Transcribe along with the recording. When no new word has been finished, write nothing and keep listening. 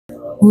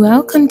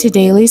Welcome to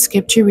Daily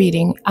Scripture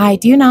Reading. I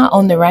do not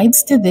own the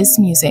rights to this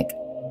music.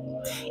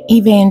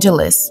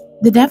 Evangelist.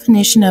 The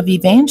definition of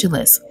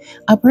evangelist: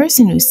 a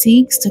person who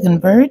seeks to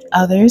convert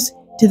others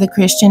to the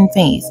Christian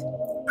faith.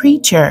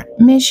 Preacher,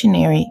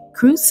 missionary,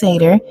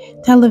 crusader,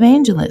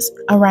 televangelist,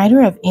 a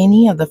writer of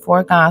any of the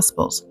four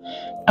Gospels.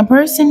 A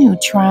person who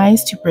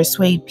tries to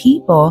persuade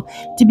people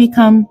to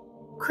become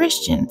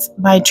Christians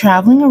by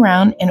traveling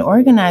around and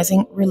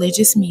organizing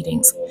religious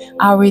meetings.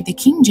 I'll read the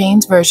King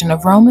James Version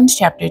of Romans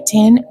chapter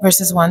 10,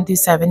 verses 1 through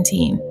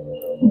 17.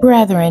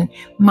 Brethren,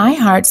 my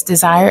heart's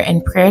desire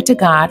and prayer to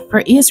God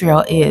for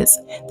Israel is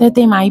that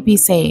they might be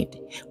saved.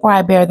 For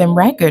I bear them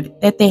record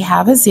that they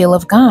have a zeal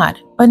of God,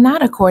 but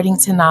not according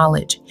to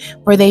knowledge.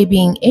 For they,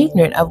 being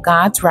ignorant of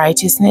God's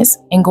righteousness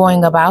and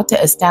going about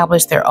to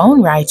establish their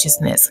own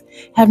righteousness,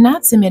 have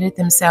not submitted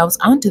themselves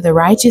unto the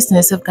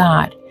righteousness of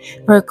God.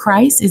 For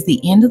Christ is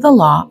the end of the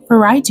law for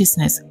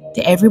righteousness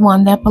to every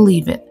one that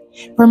believeth.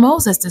 For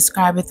Moses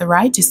describeth the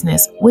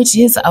righteousness which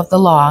is of the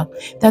law,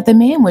 that the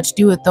man which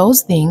doeth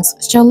those things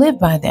shall live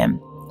by them.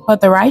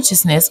 But the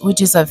righteousness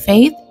which is of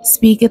faith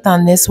speaketh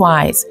on this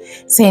wise: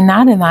 Say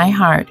not in thy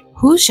heart,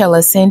 Who shall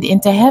ascend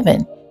into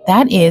heaven?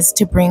 That is,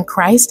 to bring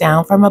Christ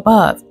down from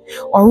above.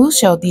 Or who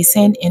shall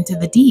descend into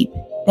the deep?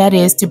 That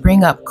is, to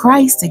bring up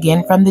Christ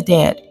again from the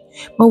dead.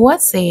 But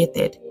what saith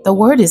it? The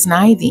word is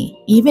nigh thee,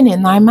 even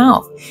in thy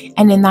mouth,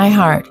 and in thy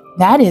heart.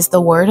 That is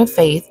the word of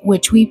faith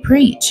which we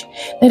preach,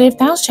 that if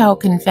thou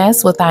shalt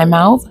confess with thy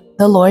mouth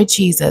the Lord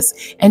Jesus,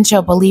 and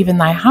shalt believe in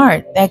thy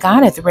heart that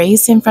God hath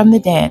raised him from the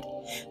dead,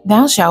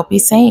 thou shalt be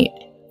saved.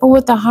 For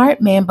with the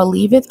heart man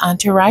believeth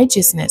unto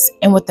righteousness,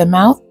 and with the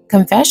mouth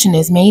confession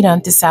is made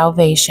unto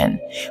salvation.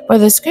 For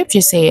the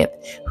scripture saith,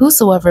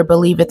 Whosoever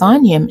believeth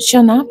on him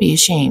shall not be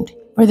ashamed.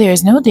 For there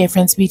is no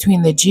difference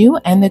between the Jew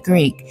and the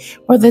Greek,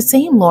 for the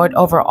same Lord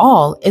over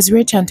all is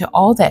rich unto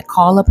all that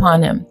call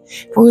upon him.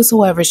 For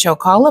whosoever shall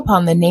call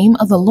upon the name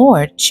of the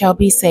Lord shall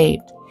be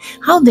saved.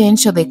 How then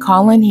shall they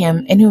call on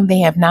him in whom they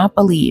have not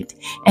believed?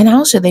 And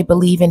how shall they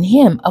believe in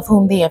him of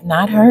whom they have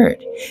not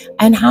heard?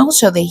 And how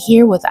shall they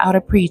hear without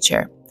a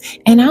preacher?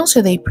 And how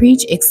shall they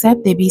preach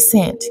except they be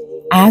sent?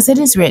 As it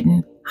is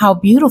written, How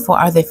beautiful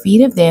are the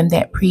feet of them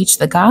that preach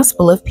the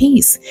gospel of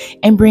peace,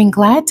 and bring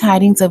glad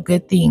tidings of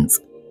good things.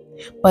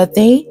 But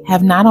they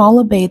have not all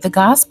obeyed the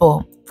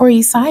gospel. For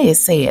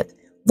Esaias saith,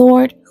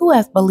 Lord, who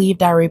hath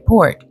believed our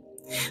report?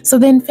 So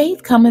then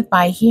faith cometh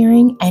by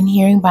hearing, and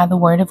hearing by the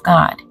word of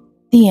God.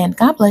 The end.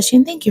 God bless you,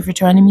 and thank you for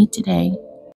joining me today.